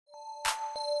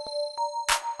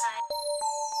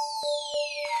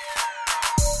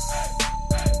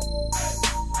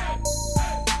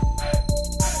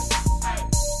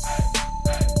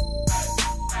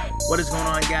What is going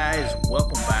on, guys?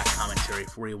 Welcome back. Commentary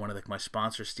for you. Want to thank my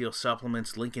sponsor, Steel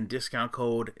Supplements. Link and discount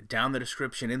code down the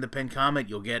description in the pinned comment.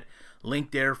 You'll get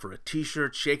link there for a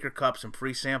t-shirt, shaker cup, some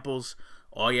free samples.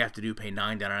 All you have to do, pay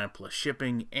 $9.99 plus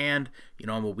shipping. And, you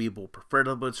know, I'm a Weeble preferred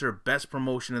blitzer. Best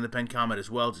promotion in the pinned comment as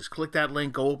well. Just click that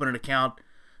link, go open an account.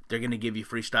 They're going to give you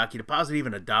free stock. You deposit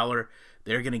even $1,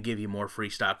 they're going to give you more free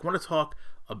stock. I want to talk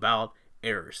about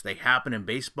errors. They happen in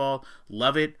baseball.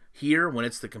 Love it here when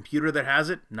it's the computer that has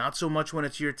it. Not so much when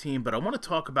it's your team, but I want to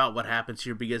talk about what happens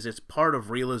here because it's part of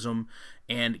realism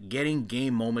and getting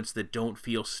game moments that don't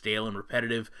feel stale and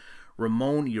repetitive.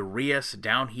 Ramon Urias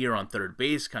down here on third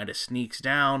base kind of sneaks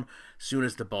down. Soon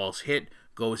as the ball's hit,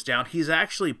 goes down. He's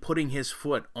actually putting his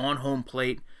foot on home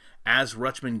plate as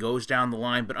Rutschman goes down the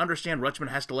line, but understand Rutschman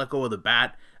has to let go of the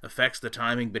bat, affects the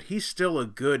timing, but he's still a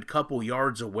good couple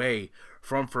yards away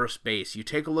from first base. You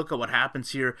take a look at what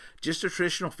happens here, just a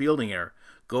traditional fielding error.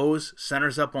 Goes,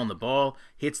 centers up on the ball,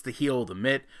 hits the heel of the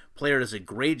mitt. Player does a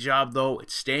great job, though.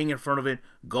 It's staying in front of it,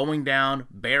 going down,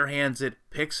 bare hands it,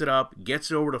 picks it up,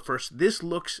 gets it over to first. This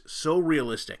looks so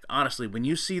realistic. Honestly, when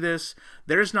you see this,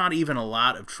 there's not even a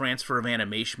lot of transfer of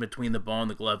animation between the ball and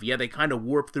the glove. Yeah, they kind of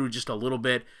warp through just a little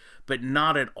bit, but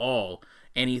not at all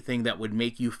anything that would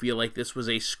make you feel like this was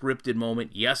a scripted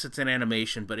moment. Yes, it's an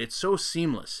animation, but it's so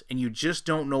seamless, and you just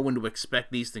don't know when to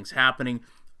expect these things happening.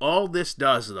 All this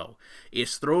does, though,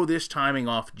 is throw this timing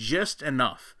off just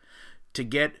enough to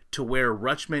get to where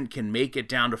Rutschman can make it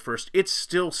down to first. It's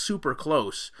still super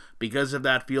close because of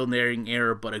that fielding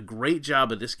error, but a great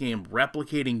job of this game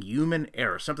replicating human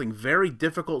error, something very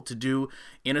difficult to do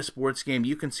in a sports game.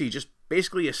 You can see just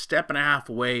basically a step and a half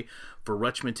away for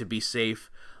Rutschman to be safe.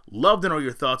 Love to know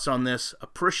your thoughts on this.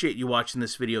 Appreciate you watching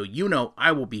this video. You know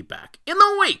I will be back in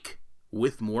the week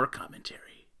with more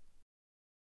commentary.